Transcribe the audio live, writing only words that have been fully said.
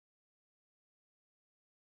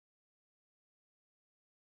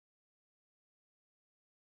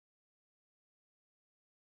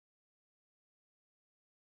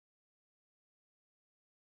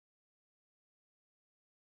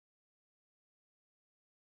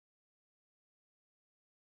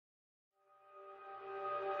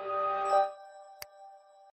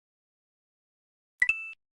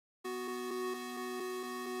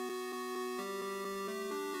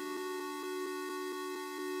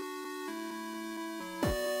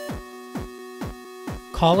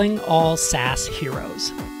calling all SaaS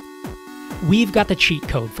heroes. We've got the cheat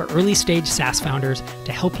code for early stage SaaS founders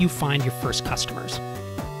to help you find your first customers.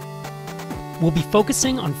 We'll be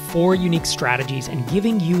focusing on 4 unique strategies and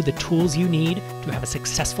giving you the tools you need to have a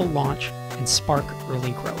successful launch and spark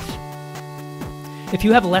early growth. If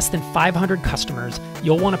you have less than 500 customers,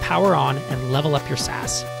 you'll want to power on and level up your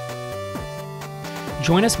SaaS.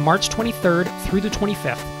 Join us March 23rd through the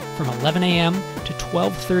 25th from 11 a.m. to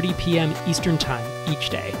 12:30 p.m. Eastern Time each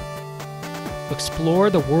day. Explore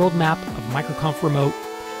the world map of MicroConf Remote,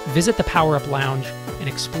 visit the Power Up Lounge, and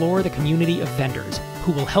explore the community of vendors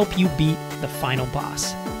who will help you beat the final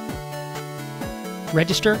boss.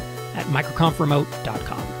 Register at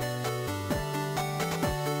microconfremote.com.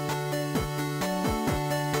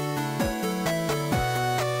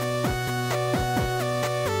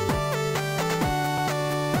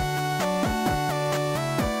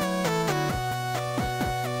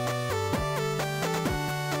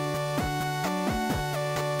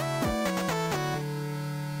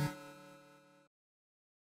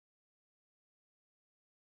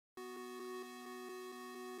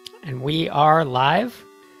 And we are live.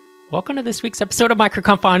 Welcome to this week's episode of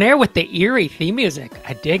MicroConf On Air with the eerie theme music.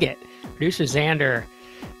 I dig it. Producer Xander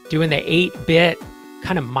doing the 8-bit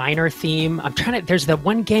kind of minor theme. There's the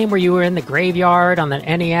one game where you were in the graveyard on the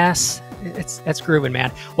NES. That's grooving,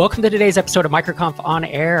 man. Welcome to today's episode of MicroConf On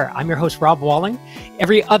Air. I'm your host, Rob Walling.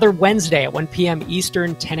 Every other Wednesday at 1 p.m.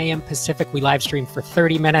 Eastern, 10 a.m. Pacific, we live stream for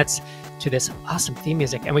 30 minutes to this awesome theme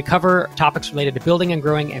music. And we cover topics related to building and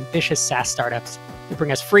growing ambitious SaaS startups that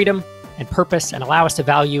bring us freedom and purpose and allow us to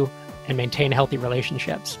value and maintain healthy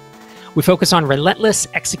relationships. We focus on relentless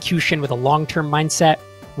execution with a long-term mindset.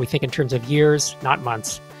 We think in terms of years, not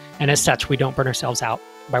months. And as such, we don't burn ourselves out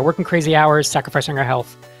by working crazy hours, sacrificing our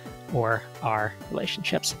health, or our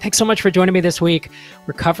relationships. Thanks so much for joining me this week.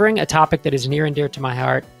 We're covering a topic that is near and dear to my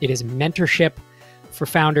heart. It is mentorship for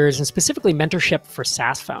founders, and specifically mentorship for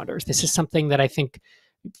SaaS founders. This is something that I think,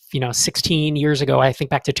 16 years ago, I think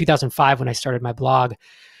back to 2005 when I started my blog,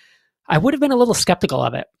 I would have been a little skeptical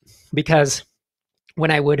of it, because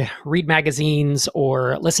when I would read magazines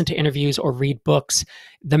or listen to interviews or read books,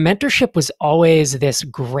 the mentorship was always this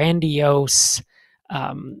grandiose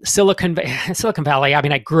Silicon Valley. I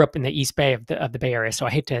mean, I grew up in the East Bay of the Bay Area, so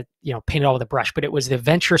I hate to paint it all with a brush, but it was the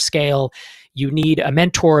venture scale. You need a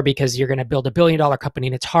mentor because you're going to build $1 billion company,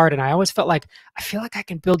 and it's hard. And I always felt like I feel like I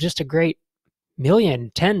can build just a great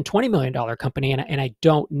million, $10, $20 million company, and I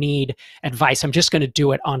don't need advice. I'm just going to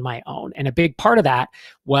do it on my own. And a big part of that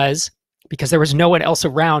was because there was no one else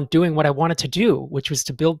around doing what I wanted to do, which was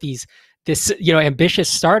to build this ambitious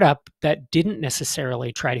startup that didn't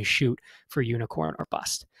necessarily try to shoot for unicorn or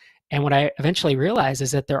bust. And what I eventually realized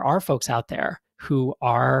is that there are folks out there who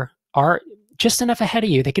are just enough ahead of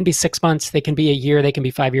you. They can be 6 months, they can be a year, they can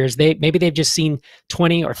be 5 years. Maybe they've just seen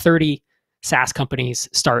 20 or 30 SaaS companies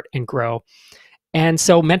start and grow. And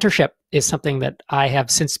so mentorship is something that I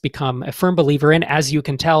have since become a firm believer in, as you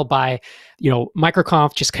can tell by,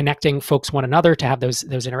 MicroConf, just connecting folks one another to have those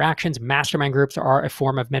interactions. Mastermind groups are a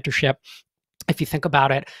form of mentorship. If you think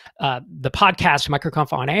about it, the podcast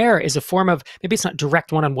MicroConf On Air is a form of, maybe it's not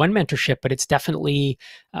direct one-on-one mentorship, but it's definitely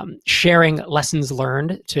sharing lessons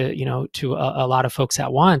learned to a lot of folks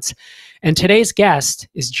at once. And today's guest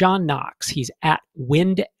is John Knox. He's at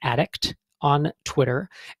Wind Addict on Twitter.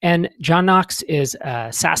 And John Knox is a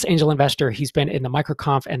SaaS angel investor. He's been in the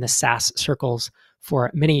MicroConf and the SaaS circles for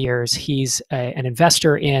many years. He's an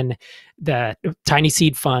investor in the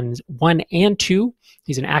TinySeed funds 1 and 2.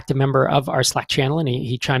 He's an active member of our Slack channel, and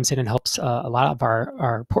he chimes in and helps a lot of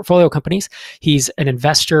our portfolio companies. He's an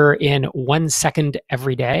investor in 1 Second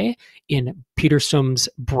Every Day, in Peter Sum's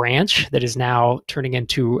branch that is now turning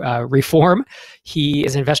into Reform. He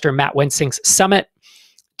is an investor in Matt Wensink's Summit,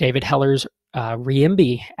 David Heller's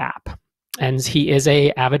Riembi app, and he is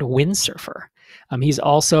an avid windsurfer. He's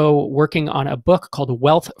also working on a book called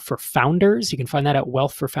Wealth for Founders. You can find that at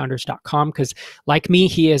wealthforfounders.com, because like me,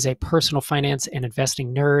 he is a personal finance and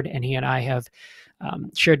investing nerd, and he and I have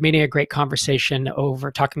shared many a great conversation over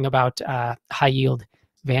talking about high yield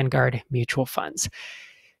Vanguard mutual funds.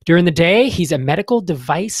 During the day, he's a medical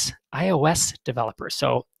device iOS developer.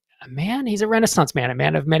 So he's a Renaissance man, a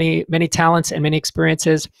man of many, many talents and many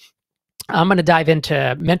experiences. I'm going to dive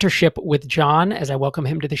into mentorship with John as I welcome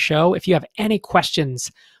him to the show. If you have any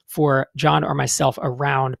questions for John or myself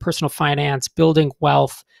around personal finance, building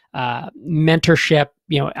wealth, mentorship,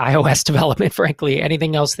 iOS development, frankly,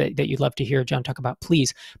 anything else that you'd love to hear John talk about,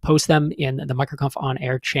 please post them in the MicroConf On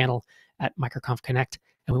Air channel at MicroConf Connect,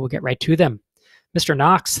 and we will get right to them. Mr.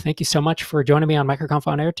 Knox, thank you so much for joining me on MicroConf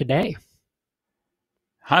On Air today.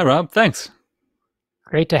 Hi, Rob. Thanks.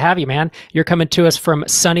 Great to have you, man. You're coming to us from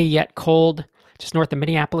sunny yet cold, just north of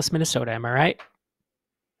Minneapolis, Minnesota. Am I right?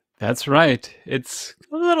 That's right. It's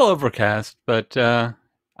a little overcast, but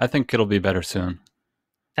I think it'll be better soon.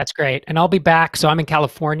 That's great. And I'll be back. So I'm in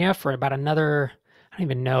California for about another, I don't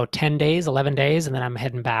even know, 10 days, 11 days, and then I'm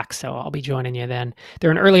heading back. So I'll be joining you then.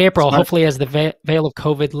 They're in early April. Smart. Hopefully, as the veil of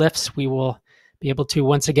COVID lifts, we will be able to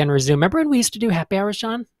once again resume. Remember when we used to do happy hours,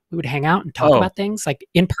 John? We would hang out and talk Oh, about things like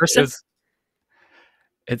in it person. was,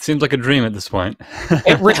 it seems like a dream at this point.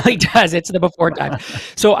 It really does. It's the before time.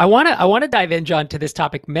 So I want to dive in, John, to this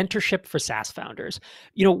topic: mentorship for SaaS founders.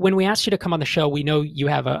 When we asked you to come on the show, we know you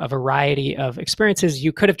have a variety of experiences.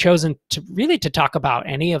 You could have chosen to talk about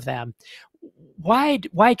any of them. Why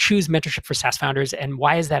choose mentorship for SaaS founders, and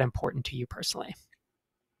why is that important to you personally?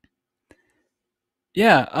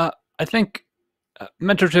 Yeah, I think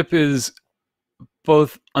mentorship is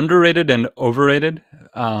both underrated and overrated.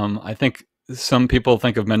 I think some people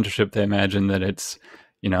think of mentorship, they imagine that it's,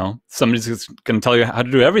 somebody's going to tell you how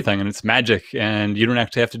to do everything and it's magic and you don't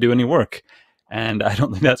actually have to do any work. And I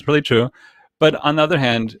don't think that's really true. But on the other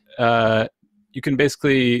hand, you can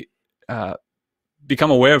basically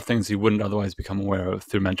become aware of things you wouldn't otherwise become aware of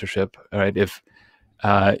through mentorship, right? If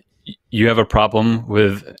uh, you have a problem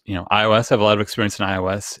with, iOS, I have a lot of experience in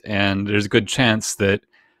iOS, and there's a good chance that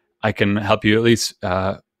I can help you at least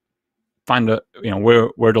find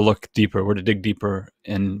where to look deeper, where to dig deeper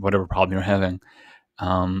in whatever problem you're having.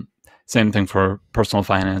 Same thing for personal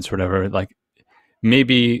finance or whatever. Like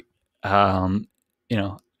maybe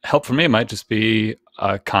help for me might just be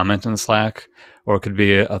a comment in Slack, or it could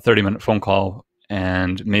be a 30-minute phone call,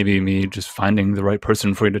 and maybe me just finding the right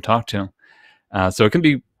person for you to talk to. So it can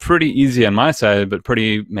be pretty easy on my side, but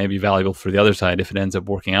pretty maybe valuable for the other side if it ends up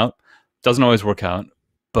working out. Doesn't always work out,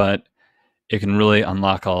 but it can really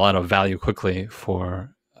unlock a lot of value quickly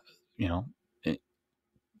for,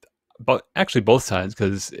 but actually both sides,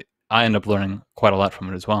 because I end up learning quite a lot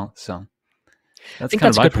from it as well. So I that's think kind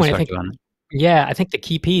of that's a my good point. I think perspective on it. Yeah, I think the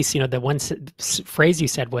key piece, the phrase you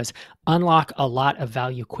said was unlock a lot of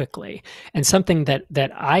value quickly. And something that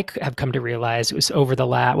have come to realize was it's over the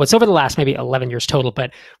last maybe 11 years total,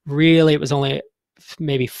 but really it was only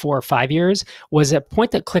maybe 4 or 5 years, was a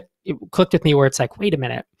point that clicked with me where it's like, wait a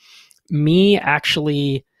minute, me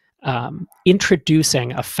actually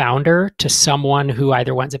introducing a founder to someone who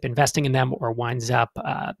either winds up investing in them or winds up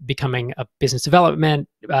becoming a business development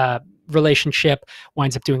relationship,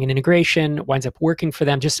 winds up doing an integration, winds up working for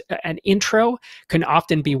them. Just an intro can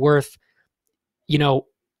often be worth,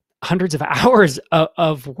 hundreds of hours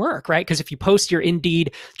of work, right? Because if you post your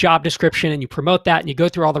Indeed job description and you promote that and you go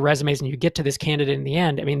through all the resumes and you get to this candidate in the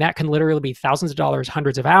end, I mean, that can literally be thousands of dollars,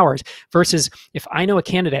 hundreds of hours, versus if I know a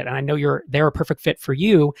candidate and I know they're a perfect fit for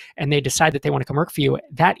you and they decide that they want to come work for you,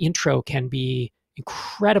 that intro can be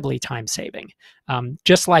incredibly time saving.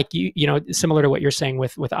 Just like similar to what you're saying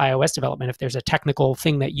with iOS development, if there's a technical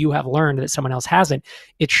thing that you have learned that someone else hasn't,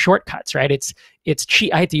 it's shortcuts, right? It's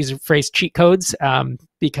cheat. I hate to use the phrase cheat codes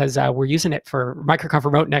because we're using it for MicroConf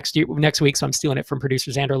Remote next week, so I'm stealing it from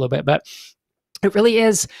producer Xander a little bit. But it really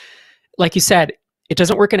is, like you said, it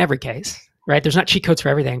doesn't work in every case, right? There's not cheat codes for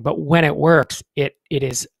everything, but when it works, it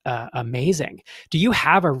is amazing. Do you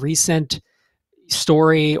have a recent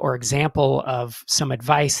story or example of some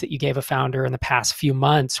advice that you gave a founder in the past few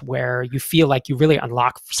months where you feel like you really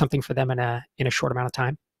unlock something for them in a short amount of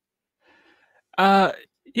time?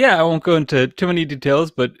 Yeah, I won't go into too many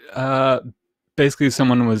details, but basically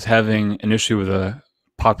someone was having an issue with a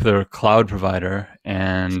popular cloud provider,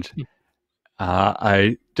 and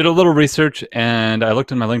I did a little research and I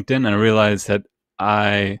looked in my LinkedIn and I realized that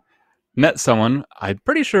I met someone, I'm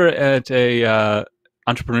pretty sure at a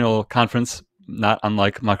entrepreneurial conference, not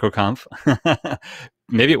unlike MicroConf.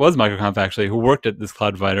 Maybe it was MicroConf actually, who worked at this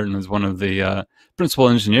cloud provider and was one of the principal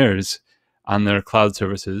engineers on their cloud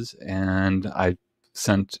services. And I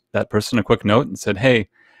sent that person a quick note and said, "Hey,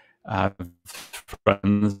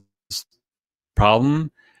 friends,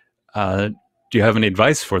 problem. Do you have any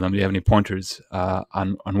advice for them? Do you have any pointers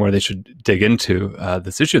on where they should dig into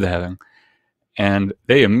this issue they're having?" And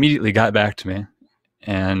they immediately got back to me,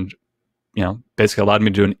 and basically allowed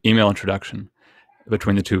me to do an email introduction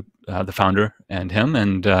between the two, the founder and him,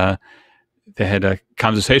 and they had a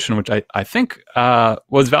conversation which I think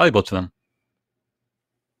was valuable to them.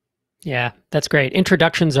 Yeah, that's great.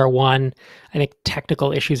 Introductions are one. I think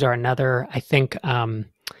technical issues are another. I think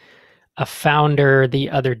a founder the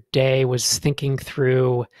other day was thinking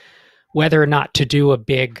through whether or not to do a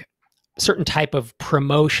big certain type of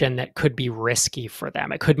promotion that could be risky for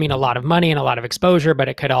them. It could mean a lot of money and a lot of exposure, but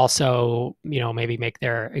it could also, maybe make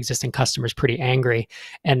their existing customers pretty angry.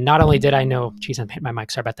 And not only did I know, geez, I'm hitting my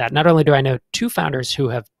mic, sorry about that. Not only do I know 2 founders who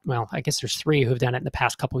have, well, I guess there's 3 who've done it in the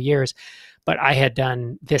past couple of years, but I had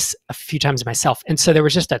done this a few times myself. And so there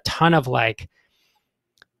was just a ton of like,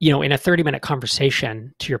 in a 30-minute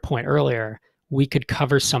conversation, to your point earlier, we could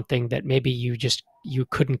cover something that maybe you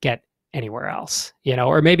couldn't get anywhere else,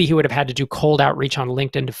 or maybe he would have had to do cold outreach on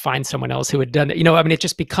LinkedIn to find someone else who had done it. It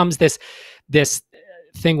just becomes this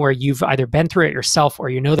thing where you've either been through it yourself or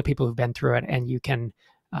the people who've been through it, and you can,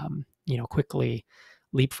 quickly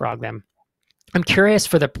leapfrog them. I'm curious,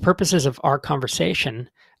 for the purposes of our conversation,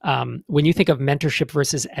 when you think of mentorship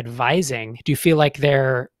versus advising, do you feel like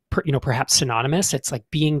they're, perhaps synonymous? It's like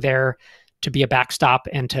being there to be a backstop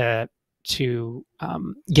and to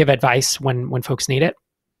give advice when folks need it.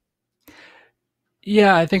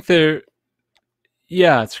 Yeah, I think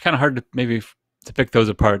it's kind of hard to maybe to pick those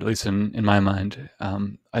apart, at least in my mind.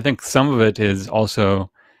 I think some of it is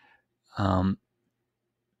also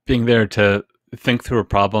being there to think through a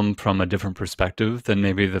problem from a different perspective than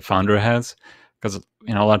maybe the founder has. Because,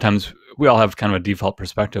 a lot of times we all have kind of a default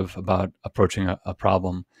perspective about approaching a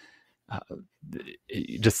problem.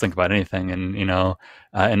 You just think about anything, and in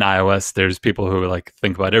iOS, there's people who like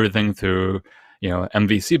think about everything through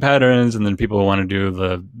MVC patterns, and then people who want to do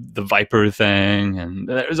the Viper thing, and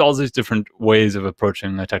there's all these different ways of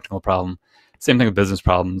approaching a technical problem. Same thing with business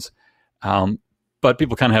problems, but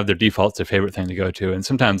people kind of have their defaults, their favorite thing to go to, and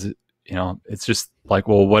sometimes it's just like,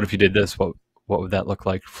 well, what if you did this? What would that look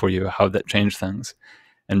like for you? How would that change things,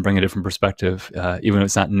 and bring a different perspective, even if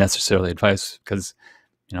it's not necessarily advice, because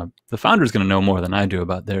the founder is going to know more than I do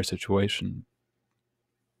about their situation.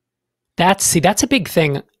 That's a big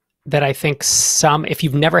thing that I think if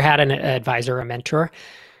you've never had an advisor or a mentor,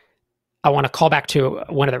 I want to call back to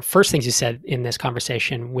one of the first things you said in this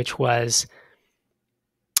conversation, which was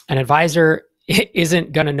an advisor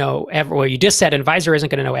isn't going to know well, you just said an advisor isn't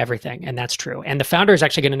going to know everything, and that's true. And the founder is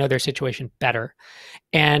actually going to know their situation better.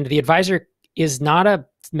 And the advisor is not a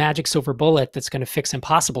magic silver bullet that's going to fix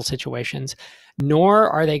impossible situations, nor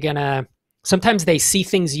are they going to, sometimes they see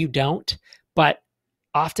things you don't, but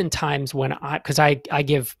oftentimes because I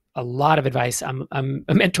give a lot of advice, I'm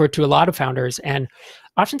a mentor to a lot of founders, and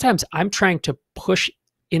oftentimes I'm trying to push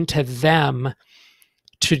into them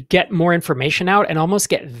to get more information out and almost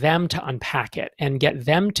get them to unpack it and get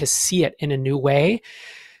them to see it in a new way.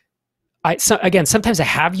 Sometimes I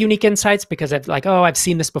have unique insights because I've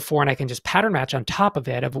seen this before, and I can just pattern match on top of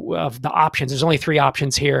it of the options. There's only 3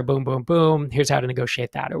 options here. Boom, boom, boom. Here's how to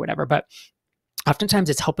negotiate that or whatever. But oftentimes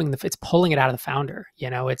it's it's pulling it out of the founder.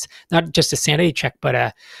 It's not just a sanity check, but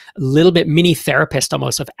a little bit mini therapist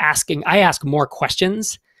almost of asking. I ask more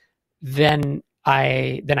questions than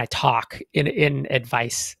I talk in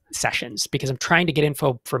advice sessions, because I'm trying to get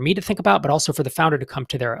info for me to think about, but also for the founder to come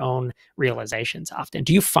to their own realizations often.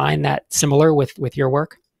 Do you find that similar with your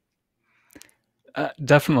work?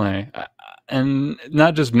 Definitely. And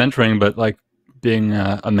not just mentoring, but like being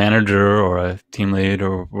a manager or a team lead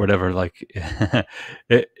or whatever. Like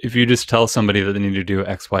if you just tell somebody that they need to do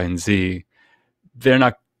X, Y, and Z, they're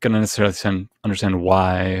not going to necessarily understand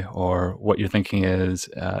why or what your thinking is.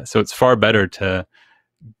 So it's far better to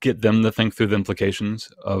get them to think through the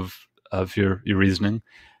implications of your reasoning.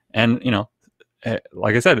 And,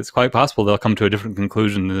 like I said, it's quite possible they'll come to a different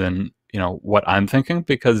conclusion than, what I'm thinking,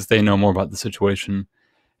 because they know more about the situation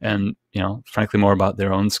and, frankly, more about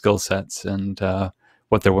their own skill sets and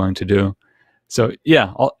what they're willing to do. So,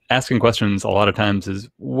 yeah, asking questions a lot of times is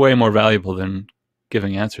way more valuable than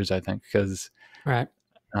giving answers, I think, because right.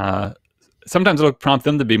 Sometimes it'll prompt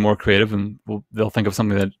them to be more creative, and they'll think of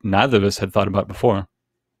something that neither of us had thought about before.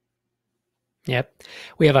 Yep.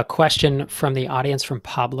 We have a question from the audience from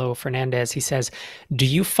Pablo Fernandez. He says, do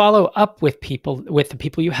you follow up with the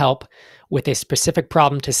people you help with a specific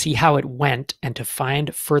problem to see how it went and to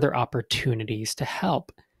find further opportunities to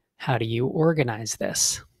help? How do you organize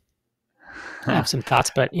this? I have some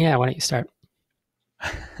thoughts, but yeah, why don't you start?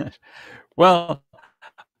 Well,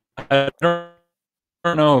 I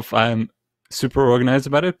don't know if I'm super organized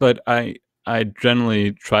about it, but I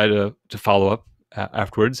generally try to follow up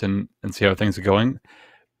afterwards and see how things are going.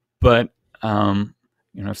 But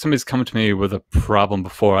if somebody's come to me with a problem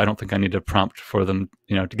before, I don't think I need to prompt for them,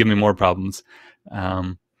 to give me more problems.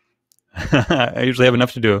 I usually have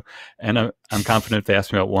enough to do, and I'm confident if they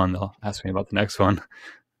ask me about one, they'll ask me about the next one.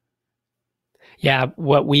 Yeah,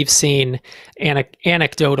 what we've seen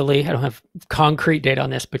anecdotally, I don't have concrete data on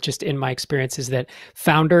this, but just in my experience, is that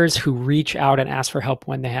founders who reach out and ask for help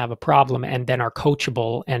when they have a problem and then are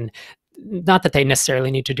coachable and not that they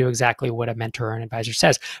necessarily need to do exactly what a mentor or an advisor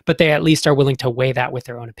says, but they at least are willing to weigh that with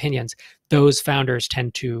their own opinions. Those founders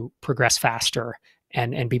tend to progress faster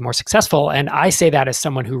and be more successful. And I say that as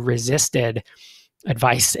someone who resisted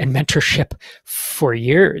advice and mentorship for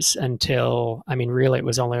years until, I mean, really, it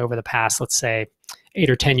was only over the past, let's say, 8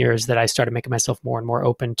 or 10 years that I started making myself more and more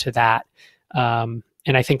open to that. And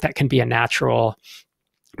I think that can be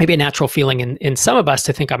maybe a natural feeling in some of us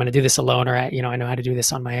to think I'm going to do this alone, or, I know how to do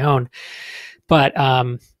this on my own. But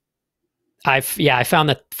I found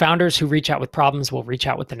that founders who reach out with problems will reach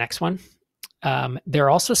out with the next one. There are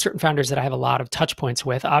also certain founders that I have a lot of touch points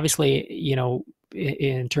with. Obviously,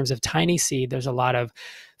 in terms of TinySeed, there's a lot of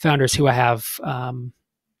founders who I have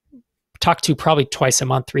talked to probably twice a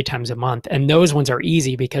month, 3 times a month. And those ones are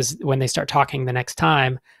easy because when they start talking the next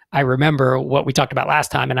time, I remember what we talked about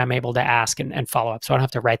last time and I'm able to ask and follow up. So I don't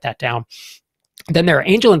have to write that down. Then there are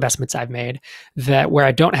angel investments I've made where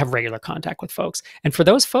I don't have regular contact with folks. And for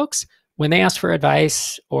those folks, when they ask for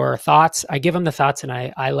advice or thoughts, I give them the thoughts and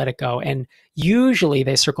I let it go. And usually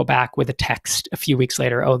they circle back with a text a few weeks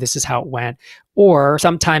later, oh, this is how it went. Or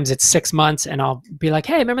sometimes it's 6 months and I'll be like,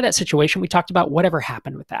 hey, remember that situation we talked about? Whatever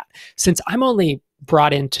happened with that? Since I'm only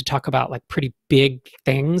brought in to talk about like pretty big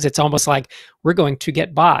things, it's almost like we're going to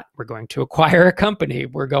get bought. We're going to acquire a company.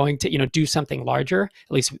 We're going to, do something larger,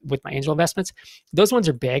 at least with my angel investments. Those ones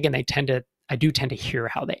are big and I do tend to hear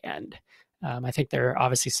how they end. I think there are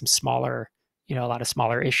obviously some smaller, a lot of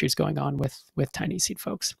smaller issues going on with TinySeed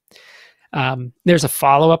folks. There's a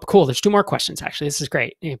follow-up. Cool. There's 2 more questions, actually. This is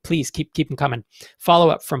great. Please keep them coming.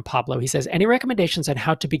 Follow-up from Pablo. He says, any recommendations on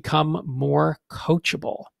how to become more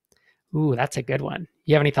coachable? Ooh, that's a good one.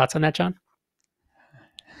 You have any thoughts on that, John?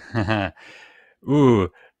 Ooh,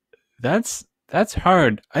 that's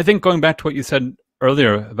hard. I think going back to what you said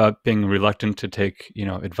earlier about being reluctant to take,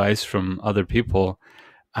 advice from other people,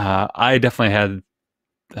 I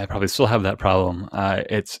probably still have that problem.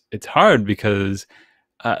 It's hard because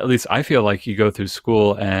at least I feel like you go through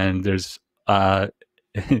school and there's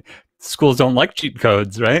schools don't like cheat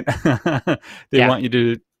codes, right? They want you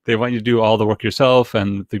to do all the work yourself,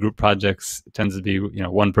 and the group projects tends to be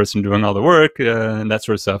one person doing all the work and that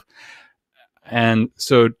sort of stuff. And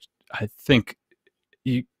so I think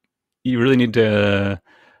you really need to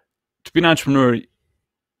be an entrepreneur.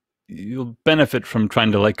 You'll benefit from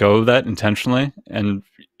trying to let go of that intentionally. And,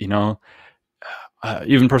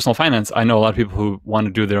 even personal finance, I know a lot of people who want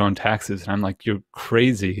to do their own taxes. And I'm like, you're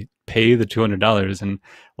crazy. Pay the $200 and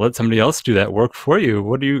let somebody else do that work for you.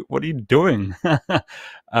 What are you doing?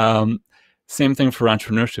 Same thing for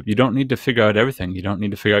entrepreneurship. You don't need to figure out everything. You don't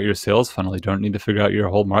need to figure out your sales funnel. You don't need to figure out your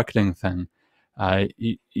whole marketing thing.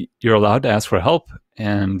 You're allowed to ask for help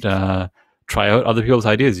and try out other people's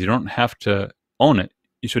ideas. You don't have to own it.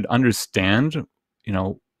 You should understand,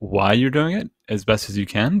 why you're doing it as best as you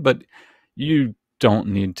can, but you don't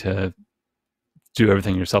need to do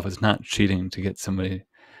everything yourself. It's not cheating to get somebody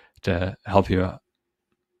to help you out.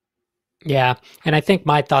 Yeah. And I think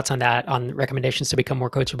my thoughts on that, on recommendations to become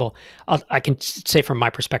more coachable, I can say from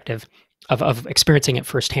my perspective of experiencing it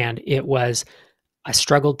firsthand, I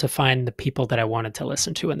struggled to find the people that I wanted to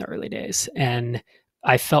listen to in the early days. And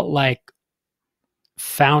I felt like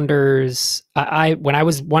founders, when I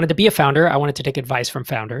wanted to be a founder, I wanted to take advice from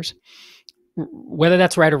founders. Whether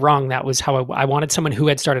that's right or wrong, that was how I wanted someone who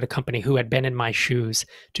had started a company, who had been in my shoes,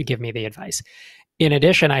 to give me the advice. In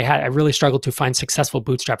addition, I really struggled to find successful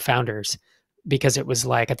bootstrap founders because it was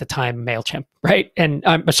like at the time MailChimp, right? And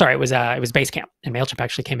it was Basecamp, and MailChimp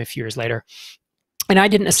actually came a few years later. And I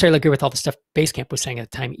didn't necessarily agree with all the stuff Basecamp was saying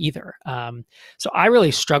at the time either. So I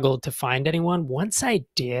really struggled to find anyone. Once I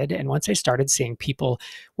did, and once I started seeing people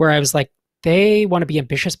where I was like, they want to be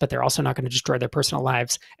ambitious, but they're also not going to destroy their personal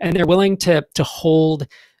lives, and they're willing to hold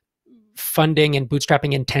funding and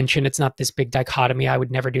bootstrapping in tension. It's not this big dichotomy. I would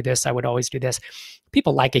never do this. I would always do this.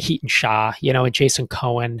 People like a Heaton Shaw, and Jason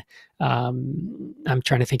Cohen. I'm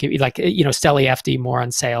trying to think of Steli FD more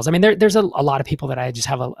on sales. I mean, there's a lot of people that I just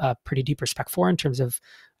have a pretty deep respect for in terms of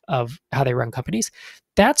how they run companies.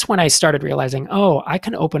 That's when I started realizing, I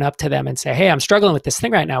can open up to them and say, hey, I'm struggling with this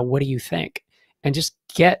thing right now. What do you think? And just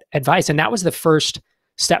get advice. And that was the first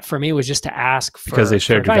step for me, was just to ask for because they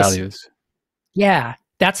shared your values. Yeah.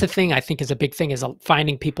 That's the thing I think is a big thing, is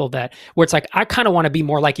finding people where it's like, I kind of want to be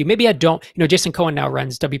more like you. Maybe I don't, Jason Cohen now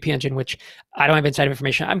runs WP Engine, which I don't have inside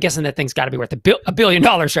information. I'm guessing that thing's got to be worth $1 billion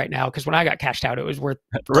right now, because when I got cashed out, it was worth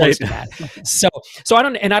close to that. So I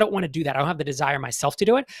don't want to do that. I don't have the desire myself to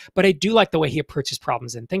do it, but I do like the way he approaches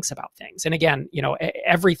problems and thinks about things. And again,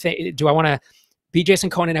 everything, do I want to be Jason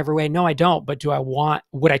Cohen in every way? No, I don't. But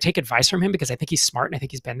would I take advice from him because I think he's smart and I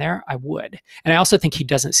think he's been there? I would. And I also think he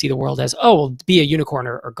doesn't see the world as, oh, well, be a unicorn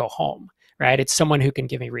or go home, right? It's someone who can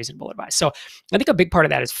give me reasonable advice. So I think a big part of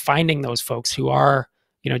that is finding those folks who are,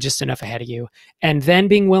 just enough ahead of you, and then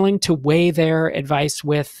being willing to weigh their advice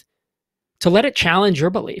to let it challenge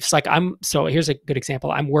your beliefs. So here's a good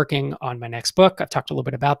example. I'm working on my next book. I've talked a little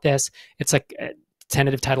bit about this. It's like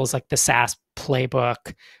tentative titles like the SaaS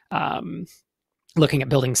playbook, looking at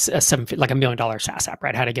building a $1 million SaaS app,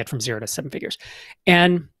 right? How to get from 0 to 7 figures.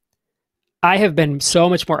 And I have been so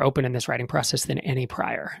much more open in this writing process than any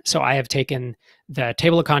prior. So I have taken the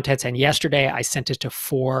table of contents, and yesterday I sent it to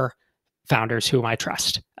 4 founders whom I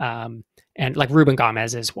trust. And like Ruben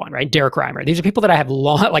Gomez is one, right? Derek Reimer. These are people that I have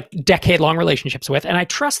decade-long relationships with. And I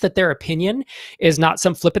trust that their opinion is not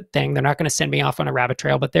some flippant thing. They're not going to send me off on a rabbit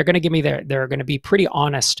trail, but they're going to give me they're going to be pretty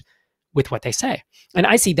honest with what they say. And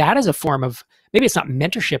I see that as a form of, maybe it's not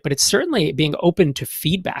mentorship, but it's certainly being open to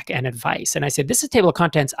feedback and advice. And I said, this is table of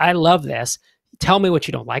contents. I love this. Tell me what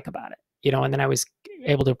you don't like about it. And then I was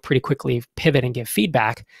able to pretty quickly pivot and give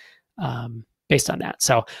feedback based on that.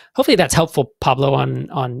 So hopefully that's helpful, Pablo,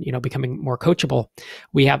 on becoming more coachable.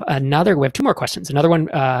 We have 2 more questions. Another one,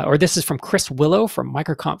 or this is from Chris Willow from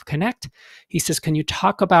MicroConf Connect. He says, can you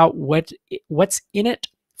talk about what's in it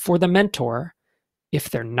for the mentor if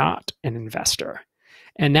they're not an investor?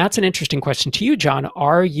 And that's an interesting question to you, John.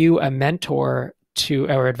 Are you a mentor to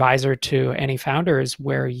or advisor to any founders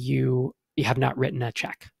where you have not written a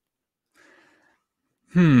check?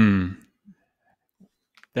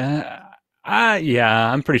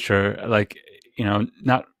 Yeah, I'm pretty sure.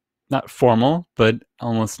 Not formal, but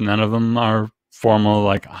almost none of them are formal.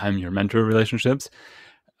 Like I'm your mentor relationships.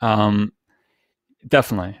 Definitely,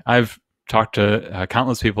 I've talked to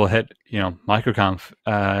countless people at MicroConf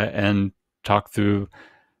and talked through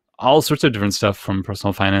all sorts of different stuff, from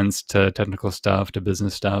personal finance to technical stuff to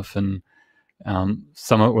business stuff, and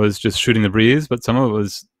some of it was just shooting the breeze, but some of it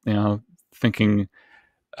was thinking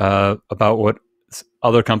about what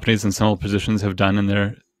other companies in similar positions have done in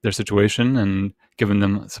their situation and given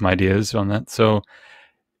them some ideas on that. So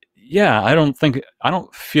yeah, I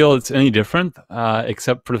don't feel it's any different,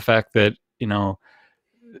 except for the fact that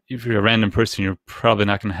if you're a random person, you're probably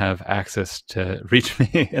not going to have access to reach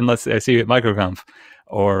me unless I see you at MicroConf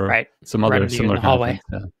or some other similar hallway.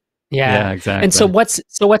 Yeah, exactly. And so what's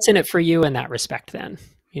in it for you in that respect then?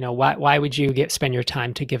 Why would you spend your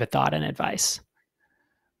time to give it thought and advice?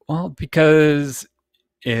 Well, because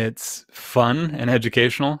it's fun and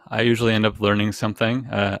educational. I usually end up learning something,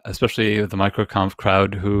 especially with the MicroConf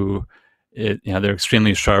crowd, who they're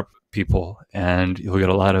extremely sharp people, and you'll get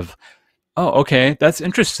a lot of, oh, okay, that's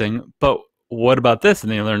interesting, but what about this?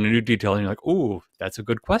 And then you learn a new detail, and you're like, ooh, that's a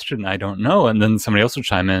good question. I don't know. And then somebody else will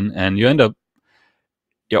chime in, and you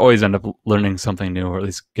always end up learning something new, or at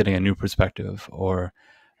least getting a new perspective. Or,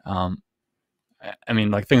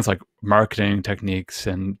 things like marketing techniques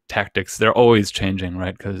and tactics, they're always changing,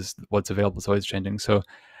 right? Because what's available is always changing. So,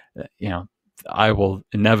 I will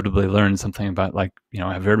inevitably learn something about,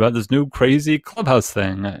 I've heard about this new crazy Clubhouse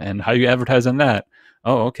thing and how you advertise on that.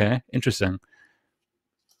 Oh, okay, interesting.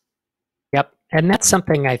 Yep. And that's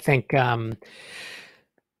something I think, I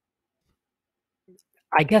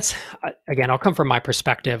guess, again, I'll come from my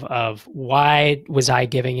perspective of why was I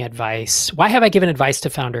giving advice? Why have I given advice to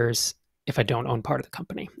founders if I don't own part of the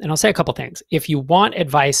company? And I'll say a couple things. If you want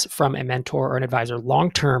advice from a mentor or an advisor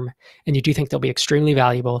long-term, and you do think they'll be extremely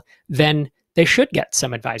valuable, then they should get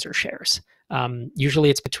some advisor shares. Usually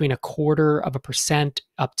it's between 0.25%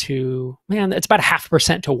 up to, it's about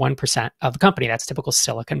 0.5% to 1% of the company. That's typical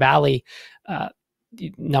Silicon Valley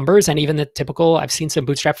numbers. And even the typical, I've seen some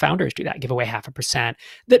bootstrap founders do that, give away 0.5%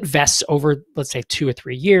 that vests over, let's say, 2 or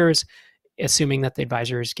 3 years, assuming that the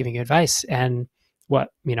advisor is giving you advice. And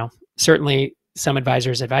certainly some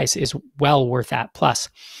advisors' advice is well worth that plus.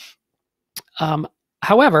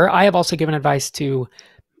 However, I have also given advice to,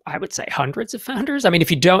 I would say, hundreds of founders. If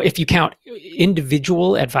you count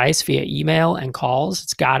individual advice via email and calls,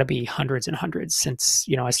 it's got to be hundreds and hundreds since,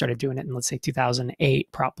 I started doing it in, let's say,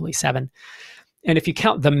 2008, probably 7. And if you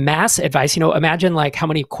count the mass advice, imagine how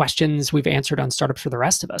many questions we've answered on Startups for the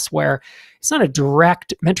Rest of Us, where it's not a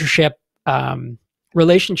direct mentorship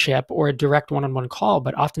relationship or a direct one-on-one call,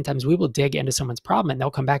 but oftentimes we will dig into someone's problem and they'll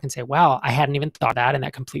come back and say, wow, I hadn't even thought of that, and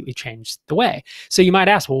that completely changed the way. So you might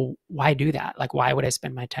ask, well, why do that? Why would I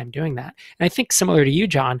spend my time doing that? And I think similar to you,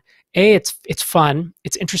 John, it's fun.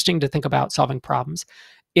 It's interesting to think about solving problems.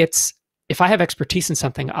 If I have expertise in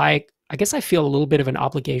something, I guess I feel a little bit of an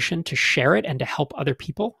obligation to share it and to help other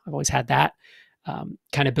people. I've always had that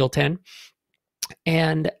kind of built in.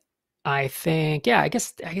 And I think, yeah, I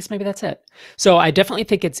guess maybe that's it. So I definitely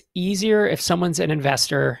think it's easier if someone's an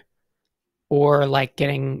investor or like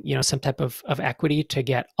getting, some type of equity to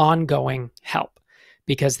get ongoing help,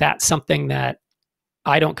 because that's something that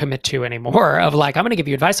I don't commit to anymore of like, I'm going to give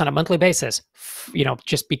you advice on a monthly basis,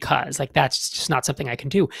 just because like that's just not something I can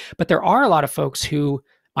do. But there are a lot of folks who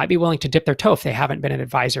might be willing to dip their toe if they haven't been an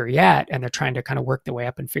advisor yet and they're trying to kind of work their way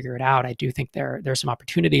up and figure it out. I do think there's some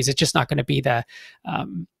opportunities. It's just not going to be the,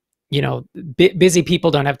 um, busy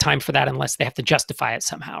people don't have time for that unless they have to justify it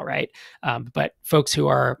somehow, right? But folks who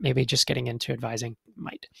are maybe just getting into advising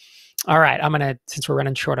might. All right, since we're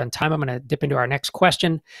running short on time, I'm gonna dip into our next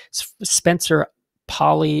question. Spencer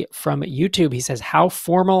Polly from YouTube. He says, how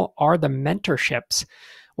formal are the mentorships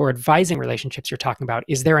or advising relationships you're talking about?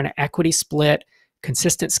 Is there an equity split,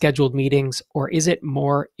 consistent scheduled meetings, or is it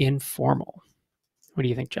more informal? What do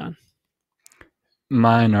you think, John?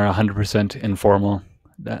 Mine are 100% informal.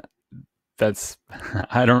 That's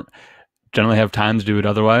I don't generally have time to do it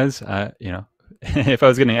otherwise. If I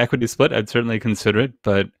was getting equity split, I'd certainly consider it,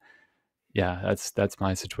 but yeah, that's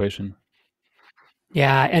my situation.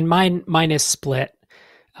 Yeah, and mine is split.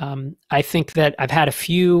 I think that I've had a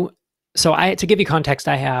few. So to give you context,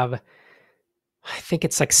 I think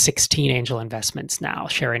it's like 16 angel investments now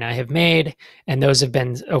Sherry and I have made, and those have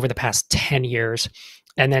been over the past 10 years.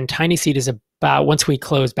 And then TinySeed is about, once we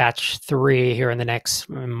close batch 3 here in the next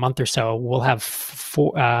month or so, we'll have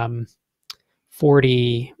 40,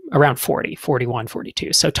 around 40, 41,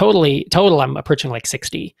 42. So total, I'm approaching like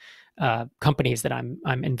 60 companies that I'm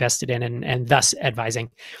invested in and thus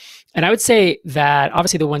advising. And I would say that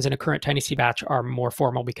obviously the ones in a current TinySeed batch are more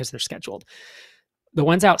formal because they're scheduled. The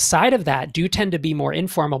ones outside of that do tend to be more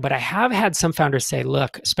informal, but I have had some founders say,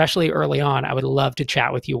 look, especially early on, I would love to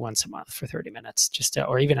chat with you once a month for 30 minutes,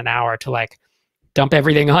 or even an hour, to like dump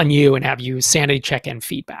everything on you and have you sanity check in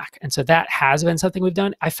feedback. And so that has been something we've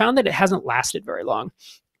done. I found that it hasn't lasted very long.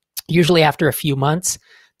 Usually after a few months,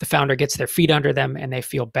 the founder gets their feet under them and they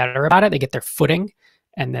feel better about it. They get their footing,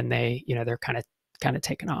 and then they're kind of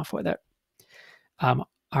taken off with it.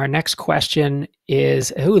 Our next question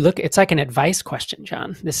is, look, it's like an advice question,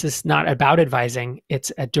 John. This is not about advising. It's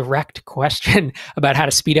a direct question about how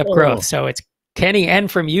to speed up growth. So it's Kenny N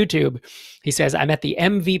from YouTube. He says, I'm at the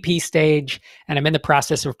MVP stage and I'm in the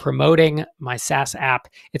process of promoting my SaaS app.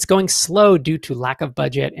 It's going slow due to lack of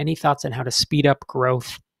budget. Any thoughts on how to speed up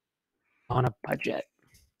growth on a budget?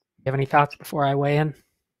 You have any thoughts before I weigh in?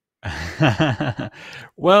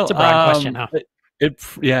 Well, it's a broad question, huh? It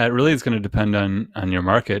really is going to depend on your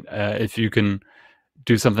market. If you can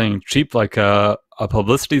do something cheap like a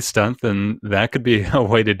publicity stunt, then that could be a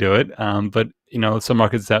way to do it. But some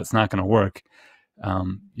markets that's not going to work.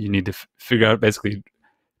 You need to figure out basically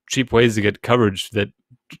cheap ways to get coverage that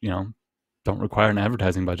don't require an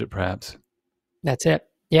advertising budget, perhaps. That's it.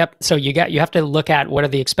 Yep. So you have to look at what are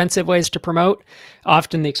the expensive ways to promote.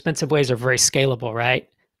 Often the expensive ways are very scalable, right?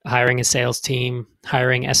 Hiring a sales team,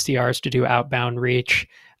 hiring SDRs to do outbound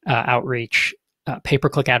outreach,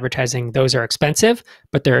 pay-per-click advertising. Those are expensive,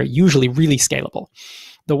 but they're usually really scalable.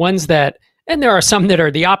 The ones and there are some that are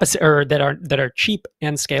the opposite, or that are cheap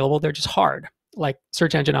and scalable. They're just hard, like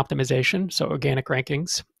search engine optimization. So organic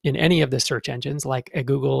rankings in any of the search engines, like a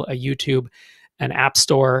Google, a YouTube, an App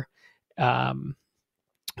Store,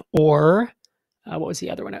 or what was the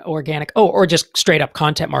other one? Organic. Oh, or just straight up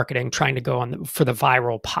content marketing, trying to go for the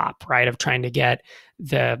viral pop, right? Of trying to get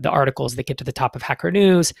the articles that get to the top of Hacker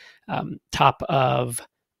News, top of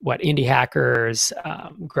Indie Hackers,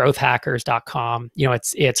 growthhackers.com.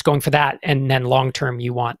 It's going for that. And then long term,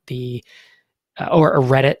 you want or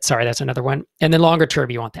Reddit. Sorry, that's another one. And then longer term,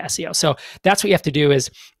 you want the SEO. So that's what you have to do, is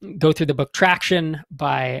go through the book Traction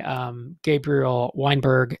by Gabriel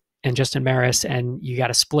Weinberg and Justin Maris, and you got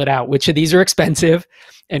to split out which of these are expensive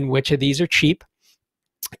and which of these are cheap.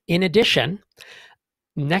 In addition,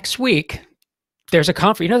 next week, there's a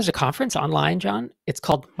conference. There's a conference online, John. It's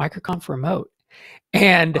called MicroConf Remote.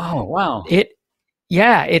 And oh, wow.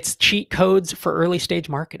 It's cheat codes for early stage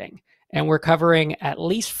marketing. And we're covering at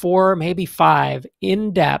least 4, maybe 5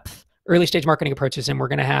 in-depth early stage marketing approaches. And we're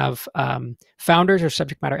going to have founders or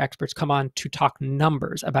subject matter experts come on to talk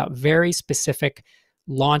numbers about very specific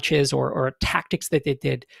launches or tactics that they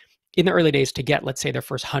did in the early days to get, let's say, their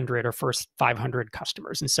first 100 or first 500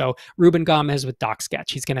 customers. And so Ruben Gomez with DocSketch,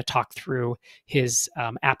 he's going to talk through his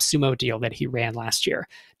AppSumo deal that he ran last year.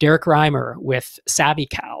 Derek Reimer with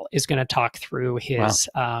SavvyCal is going to talk through his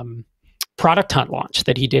product hunt launch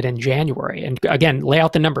that he did in January. And again, lay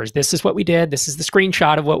out the numbers. This is what we did. This is the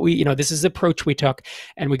screenshot of what we, this is the approach we took.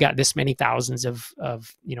 And we got this many thousands of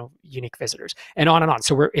unique visitors, and on and on.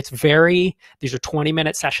 So these are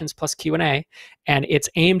 20-minute sessions plus Q&A. And it's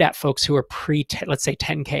aimed at folks who are let's say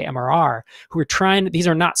 10K MRR, who are these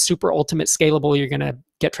are not super ultimate scalable, you're going to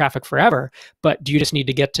get traffic forever, but do you just need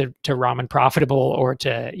to get to ramen profitable or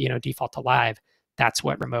to, default to live? That's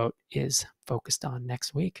what Remote is focused on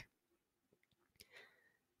next week.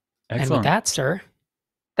 Excellent. And with that, sir,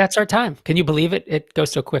 that's our time. Can you believe it? It goes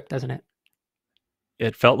so quick, doesn't it?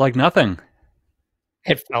 It felt like nothing.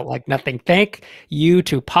 It felt like nothing. Thank you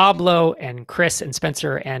to Pablo and Chris and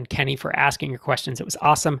Spencer and Kenny for asking your questions. It was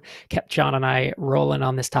awesome. Kept John and I rolling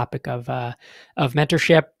on this topic of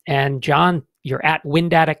mentorship. And John, you're at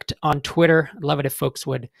Wind Addict on Twitter. I'd love it if folks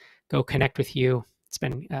would go connect with you. It's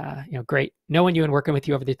been great knowing you and working with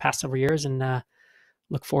you over the past several years, and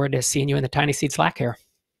look forward to seeing you in the TinySeed Slack here.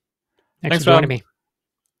 Thanks for joining me.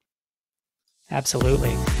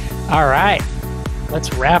 Absolutely. All right,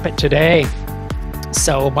 let's wrap it today.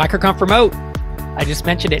 So MicroConf Remote, I just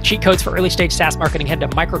mentioned it. Cheat codes for early stage SaaS marketing. Head to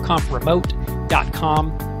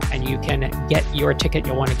microconfremote.com and you can get your ticket.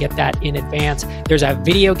 You'll want to get that in advance. There's a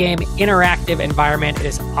video game interactive environment. It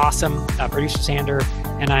is awesome. Producer Xander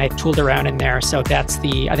and I tooled around in there. So that's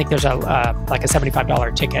I think there's a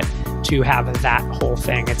 $75 ticket to have that whole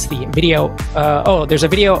thing. It's the video. There's a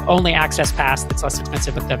video only access pass that's less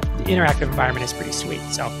expensive, but the interactive environment is pretty sweet.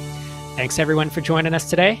 So thanks everyone for joining us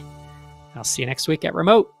today. I'll see you next week at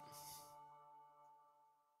Remote.